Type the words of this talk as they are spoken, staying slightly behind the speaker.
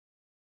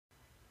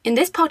In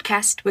this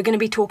podcast, we're going to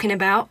be talking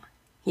about,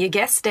 you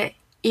guessed it,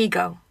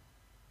 ego,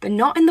 but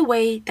not in the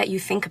way that you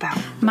think about.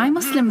 My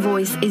Muslim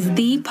Voice is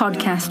the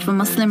podcast for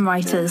Muslim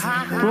writers,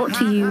 brought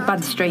to you by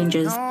The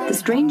Strangers. The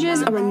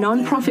Strangers are a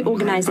non-profit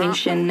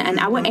organisation, and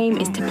our aim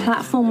is to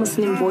platform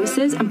Muslim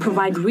voices and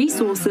provide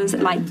resources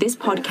like this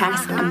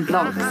podcast and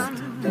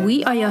blogs.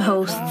 We are your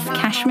hosts,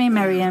 Kashmir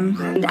Maryam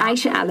and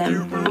Aisha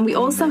Alam, and we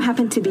also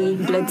happen to be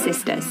blood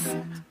sisters.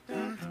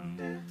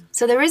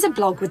 So there is a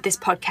blog with this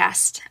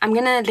podcast. I'm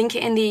going to link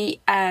it in the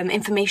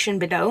information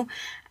below.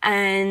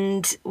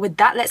 And with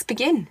that, let's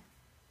begin.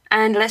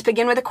 And let's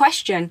begin with a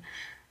question.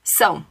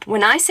 So,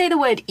 when I say the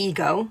word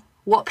ego,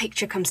 what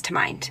picture comes to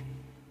mind?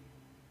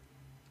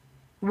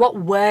 What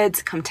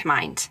words come to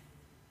mind?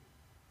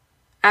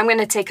 I'm going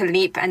to take a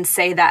leap and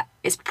say that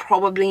it's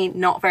probably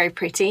not very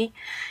pretty.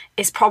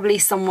 It's probably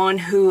someone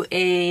who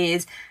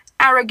is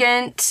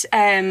arrogant,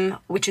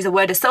 which is a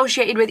word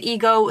associated with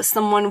ego,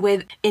 someone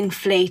with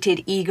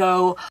inflated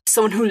ego,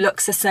 someone who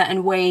looks a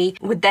certain way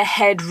with their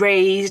head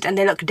raised and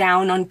they look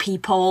down on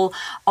people,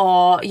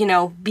 or,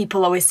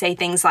 people always say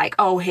things like,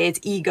 oh, his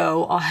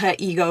ego or her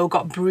ego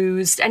got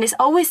bruised, and it's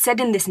always said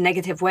in this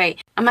negative way.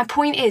 And my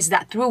point is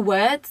that through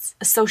words,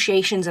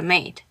 associations are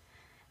made.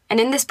 And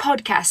in this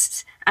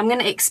podcast, I'm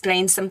going to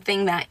explain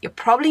something that you're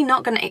probably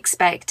not going to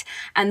expect,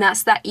 and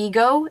that's that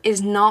ego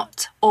is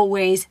not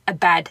always a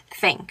bad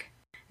thing.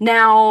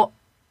 Now,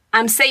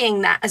 I'm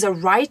saying that as a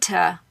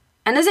writer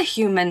and as a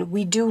human,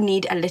 we do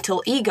need a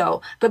little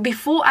ego. But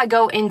before I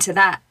go into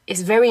that, it's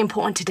very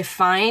important to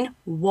define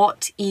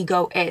what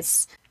ego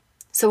is.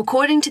 So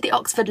according to the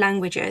Oxford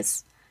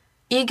Languages,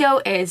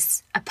 ego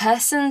is a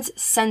person's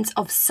sense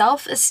of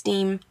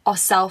self-esteem or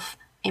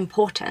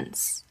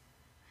self-importance.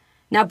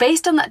 Now,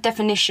 based on that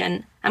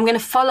definition, I'm going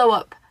to follow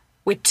up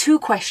with two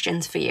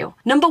questions for you.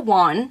 Number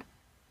one,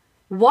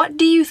 what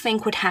do you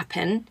think would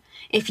happen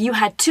if you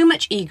had too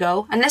much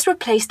ego? And let's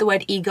replace the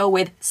word ego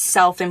with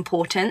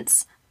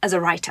self-importance as a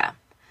writer.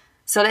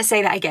 So let's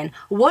say that again.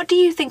 What do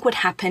you think would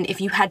happen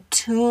if you had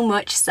too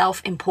much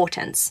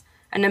self-importance?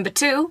 And number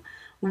two,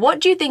 what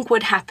do you think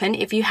would happen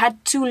if you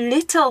had too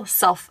little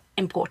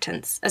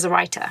self-importance as a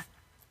writer?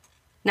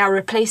 Now, I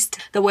replaced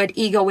the word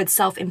ego with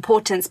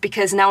self-importance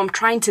because now I'm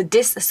trying to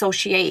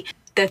disassociate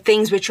the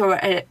things which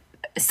are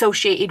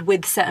associated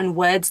with certain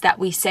words that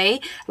we say,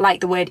 like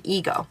the word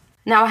ego.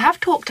 Now, I have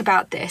talked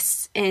about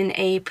this in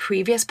a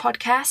previous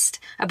podcast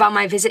about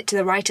my visit to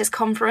the Writers'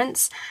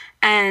 Conference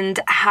and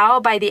how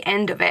by the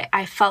end of it,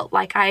 I felt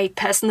like I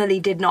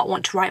personally did not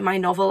want to write my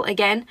novel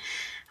again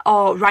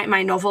or write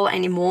my novel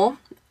anymore.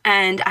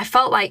 And I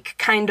felt like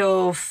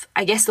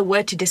I guess the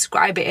word to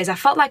describe it is I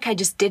felt like I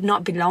just did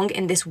not belong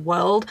in this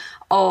world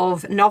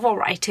of novel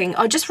writing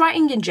or just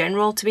writing in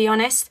general, to be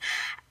honest.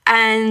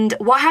 And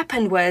what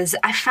happened was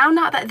I found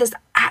out that there's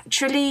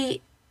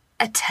actually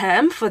a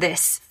term for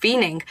this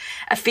feeling,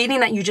 a feeling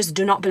that you just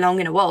do not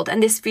belong in a world.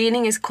 And this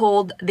feeling is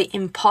called the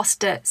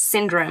imposter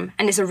syndrome,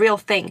 and it's a real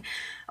thing.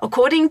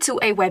 According to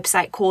a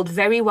website called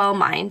Very Well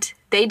Mind,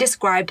 they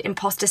described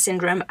imposter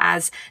syndrome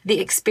as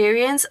the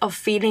experience of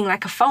feeling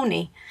like a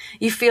phony.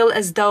 You feel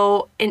as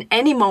though in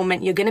any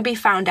moment you're going to be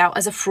found out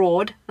as a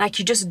fraud, like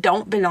you just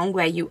don't belong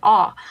where you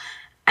are.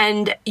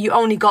 And you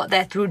only got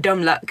there through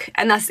dumb luck.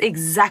 And that's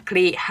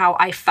exactly how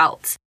I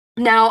felt.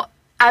 Now,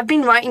 I've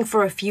been writing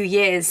for a few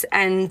years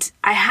and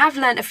I have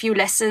learned a few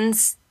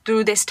lessons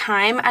through this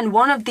time. And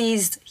one of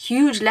these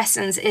huge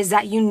lessons is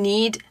that you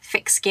need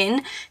thick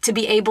skin to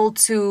be able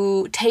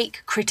to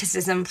take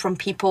criticism from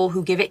people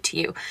who give it to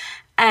you.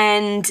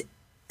 And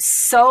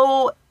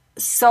so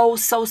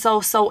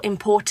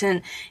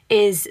important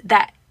is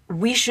that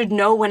we should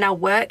know when our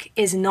work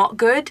is not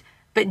good,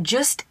 but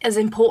just as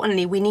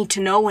importantly, we need to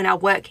know when our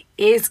work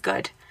is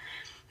good.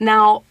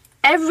 Now,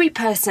 every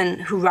person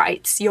who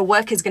writes, your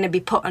work is going to be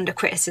put under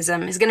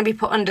criticism, is going to be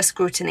put under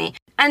scrutiny.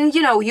 And,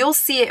 you'll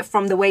see it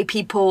from the way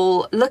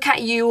people look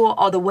at you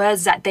or the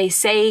words that they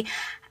say.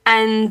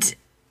 And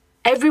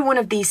in every one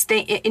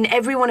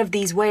of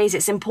these ways,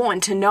 it's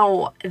important to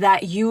know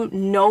that you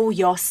know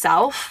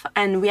yourself.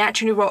 And we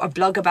actually wrote a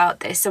blog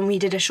about this and we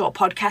did a short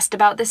podcast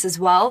about this as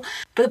well.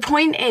 But the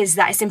point is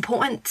that it's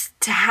important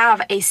to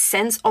have a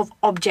sense of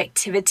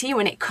objectivity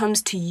when it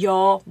comes to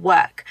your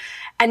work.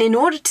 And in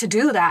order to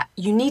do that,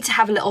 you need to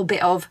have a little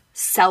bit of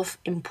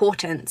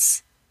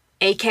self-importance,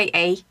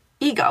 aka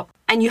ego.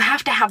 And you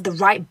have to have the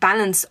right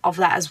balance of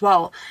that as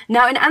well.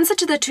 Now, in answer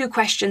to the two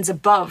questions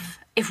above,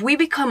 if we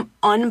become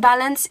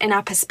unbalanced in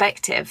our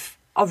perspective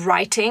of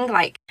writing,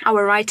 like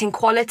our writing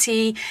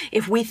quality,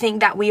 if we think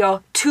that we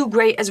are too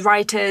great as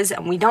writers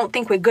and we don't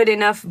think we're good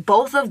enough,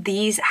 both of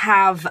these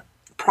have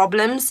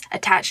problems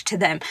attached to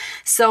them.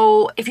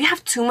 So if you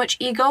have too much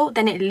ego,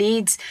 then it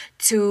leads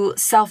to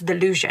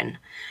self-delusion.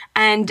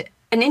 And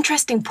an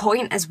interesting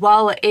point as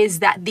well is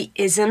that the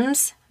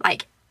isms,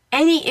 like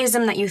any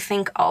ism that you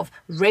think of,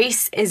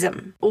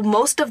 racism, or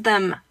most of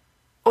them,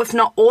 or if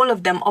not all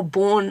of them, are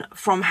born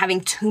from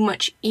having too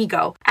much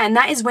ego. And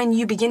that is when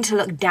you begin to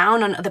look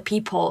down on other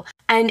people.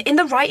 And in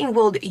the writing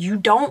world, you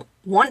don't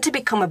want to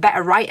become a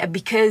better writer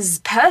because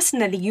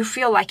personally you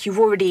feel like you've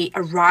already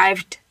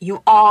arrived,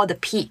 you are the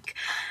peak.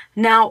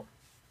 Now,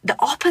 the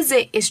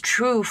opposite is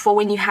true for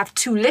when you have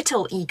too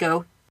little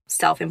ego,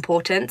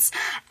 self-importance,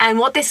 and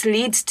what this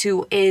leads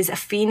to is a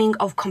feeling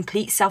of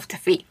complete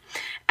self-defeat.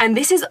 And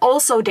this is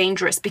also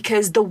dangerous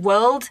because the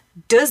world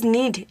does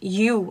need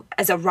you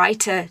as a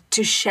writer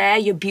to share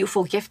your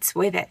beautiful gifts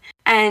with it.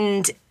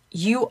 And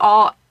you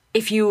are,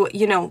 if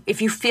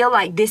you feel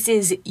like this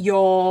is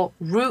your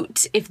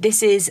route, if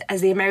this is, as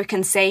the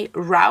Americans say,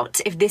 route,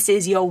 if this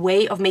is your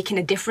way of making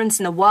a difference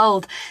in the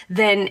world,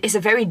 then it's a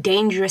very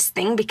dangerous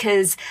thing,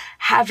 because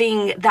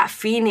having that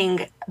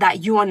feeling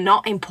that you are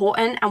not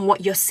important and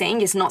what you're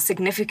saying is not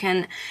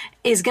significant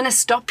is going to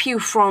stop you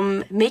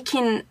from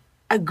making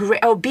I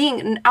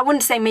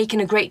wouldn't say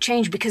making a great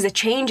change, because a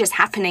change is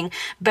happening,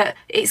 but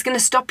it's going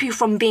to stop you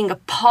from being a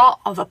part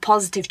of a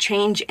positive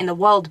change in the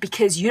world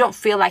because you don't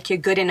feel like you're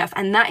good enough,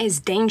 and that is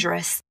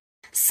dangerous.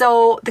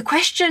 So the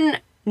question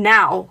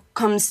now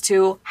comes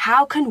to,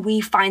 how can we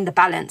find the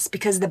balance?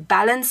 Because the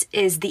balance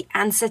is the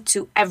answer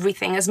to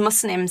everything. As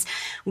Muslims,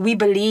 we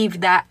believe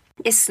that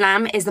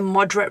Islam is a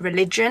moderate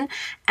religion,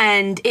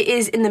 and it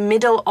is in the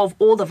middle of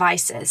all the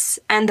vices.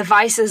 And the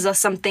vices are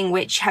something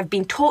which have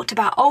been talked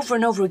about over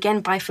and over again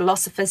by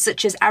philosophers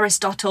such as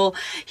Aristotle.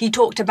 He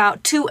talked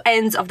about two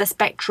ends of the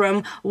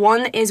spectrum.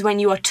 One is when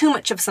you are too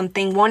much of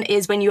something, one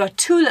is when you are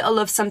too little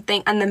of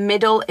something, and the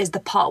middle is the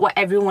part where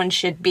everyone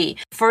should be.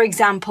 For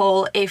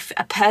example, if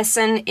a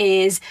person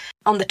is,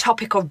 on the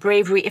topic of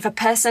bravery, if a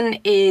person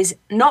is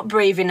not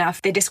brave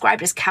enough, they're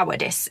described as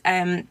cowardice.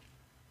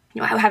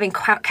 Having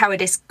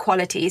cowardice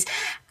qualities.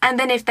 And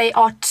then if they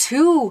are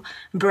too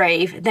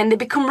brave, then they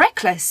become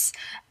reckless.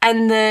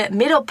 And the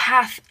middle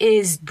path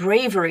is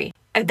bravery.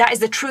 That is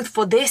the truth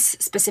for this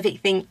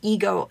specific thing,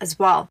 ego, as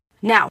well.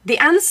 Now, the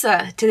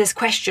answer to this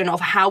question of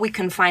how we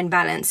can find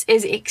balance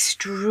is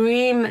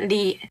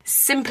extremely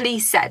simply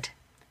said,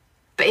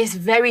 but it's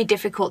very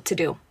difficult to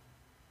do.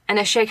 And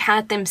as Sheikh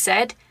Hatem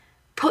said,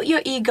 put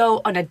your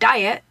ego on a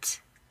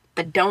diet,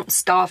 but don't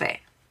starve it.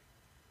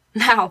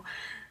 Now,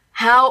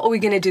 how are we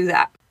going to do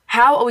that?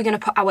 How are we going to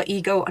put our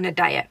ego on a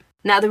diet?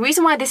 Now, the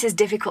reason why this is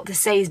difficult to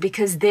say is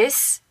because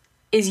this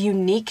is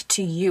unique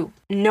to you.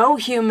 No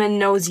human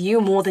knows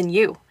you more than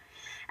you.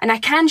 And I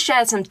can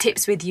share some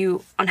tips with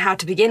you on how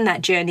to begin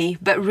that journey,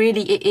 but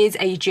really it is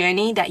a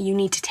journey that you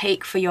need to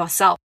take for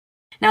yourself.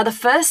 Now, the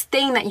first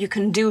thing that you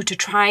can do to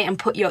try and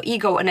put your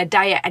ego on a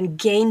diet and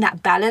gain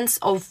that balance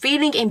of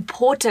feeling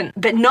important,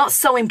 but not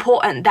so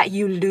important that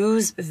you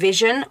lose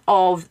vision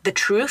of the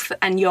truth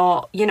and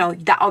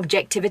that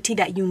objectivity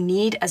that you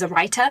need as a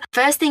writer.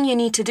 First thing you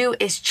need to do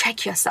is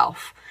check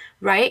yourself,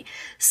 right?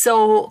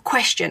 So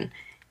question,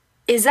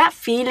 is that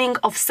feeling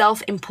of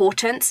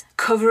self-importance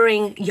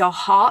covering your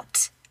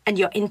heart and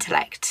your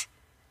intellect?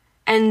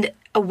 And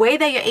a way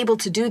that you're able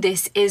to do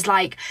this is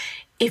like,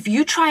 if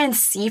you try and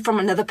see from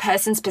another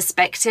person's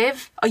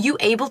perspective, are you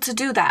able to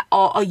do that?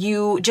 Or are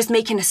you just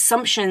making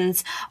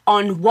assumptions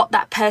on what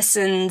that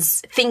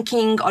person's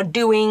thinking or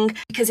doing?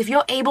 Because if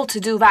you're able to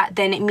do that,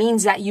 then it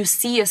means that you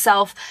see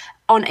yourself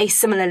on a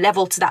similar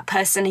level to that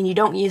person and you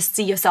don't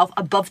see yourself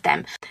above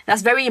them.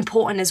 That's very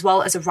important as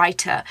well as a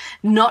writer,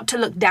 not to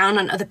look down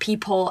on other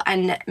people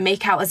and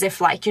make out as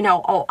if like,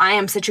 oh, I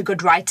am such a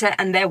good writer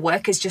and their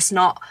work is just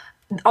not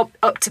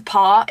up to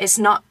par. It's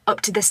not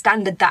up to the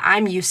standard that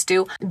I'm used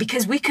to,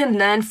 because we can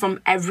learn from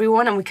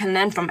everyone and we can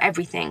learn from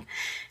everything.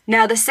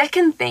 Now, the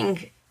second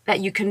thing that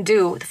you can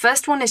do, the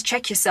first one is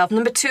check yourself.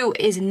 Number two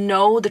is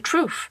know the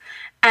truth.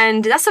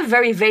 And that's a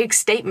very vague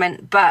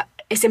statement, but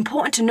it's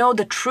important to know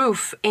the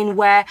truth in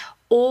where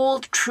all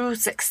true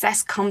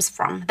success comes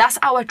from. That's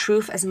our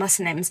truth as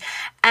Muslims.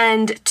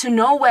 And to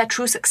know where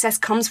true success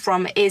comes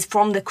from is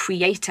from the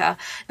Creator,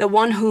 the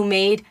one who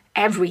made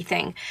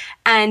everything.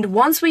 And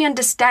once we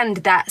understand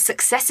that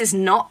success is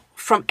not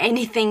from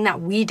anything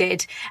that we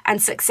did,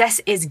 and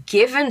success is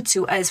given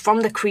to us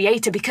from the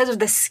Creator because of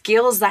the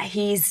skills that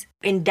He's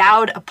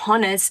endowed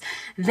upon us,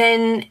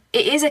 then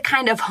it is a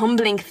kind of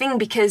humbling thing,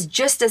 because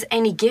just as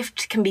any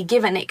gift can be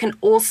given, it can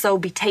also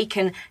be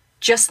taken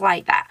just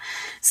like that.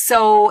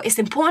 So it's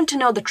important to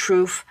know the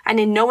truth,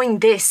 and in knowing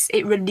this,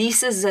 it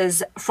releases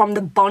us from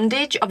the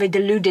bondage of a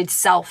deluded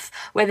self,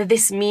 whether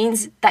this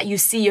means that you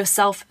see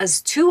yourself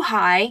as too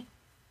high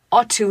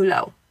or too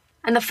low.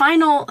 And the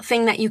final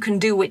thing that you can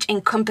do, which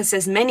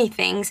encompasses many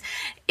things,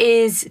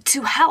 is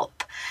to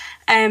help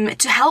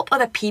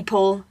other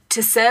people,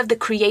 to serve the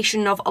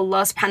creation of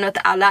Allah subhanahu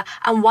wa ta'ala.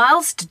 And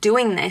whilst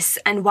doing this,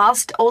 and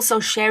whilst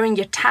also sharing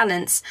your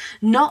talents,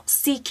 not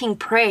seeking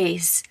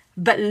praise,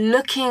 but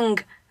looking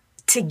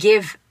to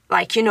give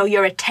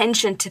your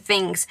attention to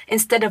things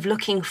instead of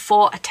looking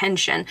for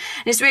attention.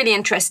 And it's really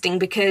interesting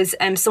because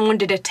someone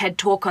did a TED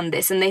talk on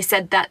this, and they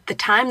said that the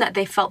time that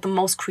they felt the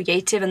most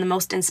creative and the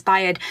most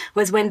inspired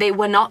was when they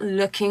were not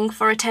looking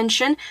for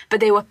attention, but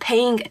they were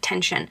paying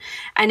attention.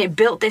 And it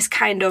built this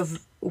kind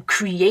of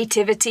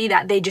creativity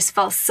that they just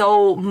felt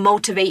so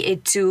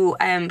motivated to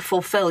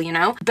fulfill, you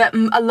know. But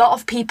a lot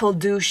of people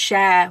do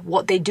share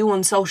what they do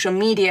on social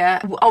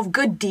media of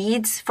good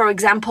deeds. For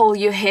example,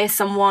 you hear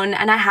someone,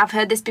 and I have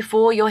heard this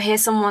before, you'll hear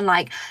someone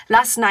like,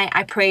 last night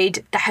I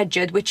prayed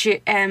tahajjud, which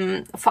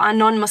for our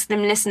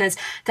non-Muslim listeners,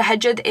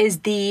 tahajjud is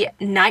the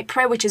night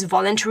prayer which is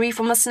voluntary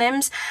for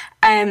Muslims.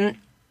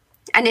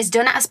 And it's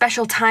done at a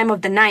special time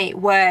of the night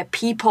where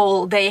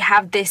people, they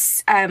have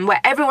this,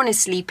 where everyone is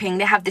sleeping,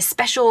 they have this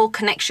special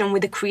connection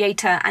with the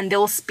Creator, and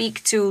they'll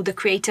speak to the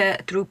Creator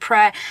through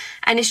prayer.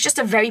 And it's just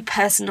a very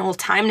personal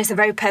time, and it's a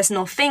very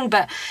personal thing.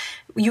 But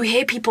you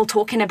hear people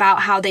talking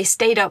about how they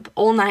stayed up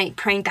all night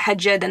praying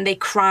tahajjud, and they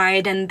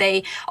cried, and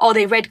they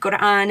read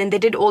Quran, and they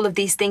did all of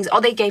these things,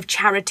 or they gave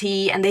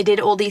charity, and they did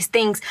all these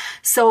things.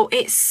 So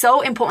it's so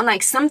important.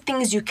 Like, some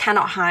things you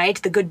cannot hide,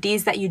 the good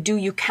deeds that you do,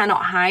 you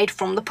cannot hide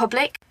from the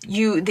public.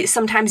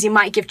 Sometimes you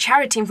might give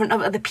charity in front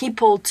of other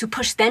people to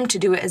push them to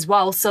do it as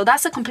well. So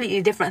that's a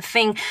completely different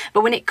thing.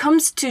 But when it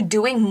comes to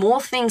doing more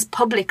things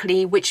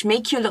publicly which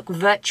make you look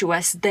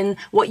virtuous than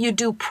what you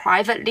do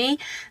privately,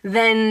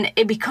 then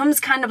it becomes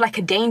kind of like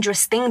a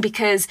dangerous thing,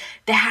 because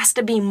there has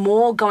to be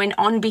more going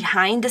on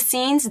behind the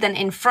scenes than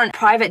in front.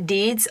 Private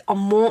deeds are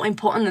more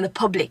important than the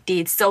public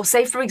deeds. So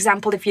say, for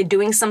example, if you're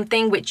doing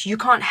something which you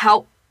can't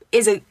help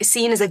is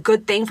seen as a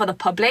good thing for the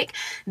public,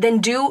 then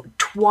do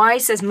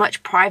twice as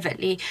much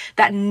privately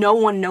that no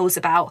one knows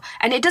about.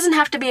 And it doesn't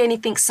have to be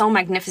anything so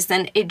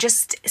magnificent. It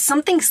just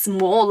something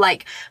small,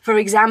 like, for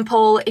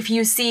example, if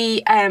you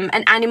see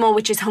an animal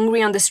which is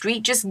hungry on the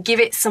street, just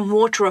give it some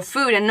water or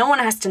food, and no one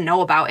has to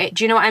know about it.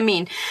 Do you know what I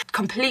mean?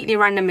 Completely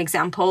random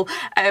example.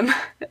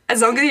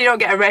 As long as you don't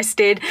get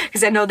arrested,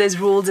 because I know there's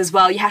rules as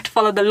well. You have to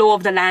follow the law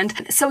of the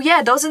land. So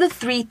yeah, those are the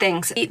three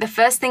things. The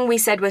first thing we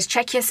said was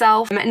check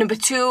yourself. Number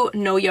 2,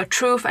 know your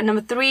truth. And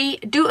number 3,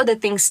 do other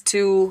things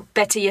to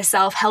better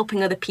yourself,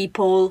 helping other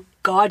people,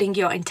 guarding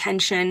your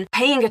intention,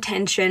 paying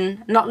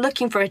attention, not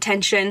looking for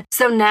attention.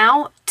 So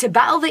now, to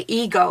battle the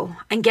ego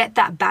and get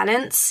that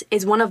balance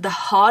is one of the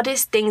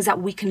hardest things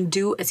that we can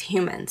do as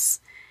humans.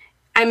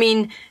 I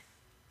mean,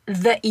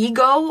 the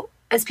ego,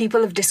 as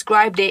people have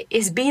described it,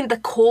 is being the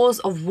cause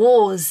of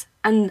wars,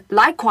 and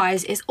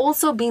likewise is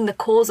also being the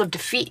cause of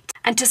defeat.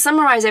 And to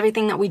summarize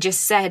everything that we just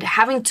said,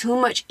 having too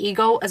much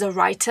ego as a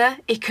writer,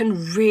 it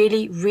can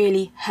really,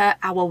 really hurt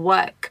our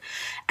work.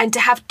 And to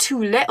have too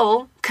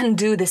little can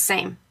do the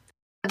same.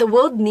 The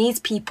world needs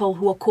people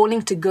who are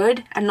calling to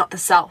good and not the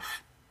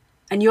self.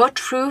 And your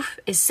truth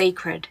is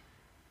sacred.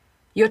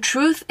 Your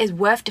truth is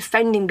worth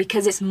defending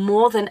because it's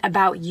more than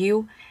about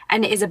you,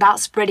 and it is about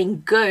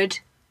spreading good,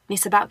 and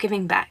it's about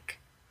giving back.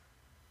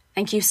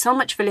 Thank you so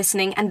much for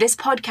listening. And this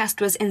podcast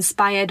was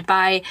inspired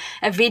by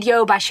a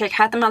video by Sheikh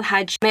Hatem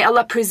Al-Hajj. May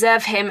Allah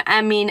preserve him,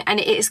 Ameen. And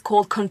it is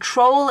called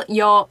Control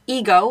Your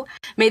Ego.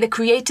 May the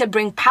Creator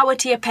bring power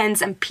to your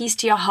pens and peace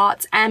to your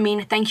hearts,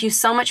 Ameen. Thank you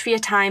so much for your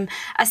time.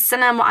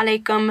 Assalamu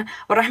alaikum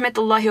wa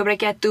rahmatullahi wa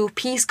barakatuh.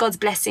 Peace, God's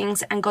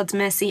blessings, and God's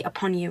mercy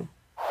upon you.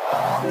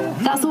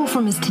 That's all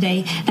from us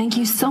today. Thank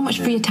you so much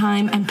for your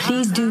time, and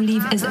please do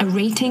leave us a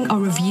rating or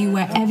review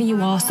wherever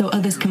you are so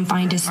others can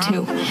find us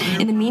too.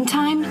 In the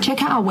meantime,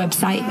 check out our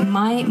website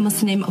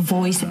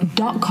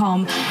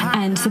mymuslimvoice.com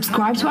and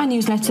subscribe to our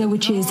newsletter,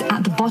 which is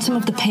at the bottom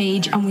of the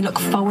page, and we look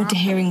forward to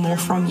hearing more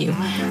from you.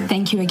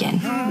 Thank you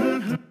again.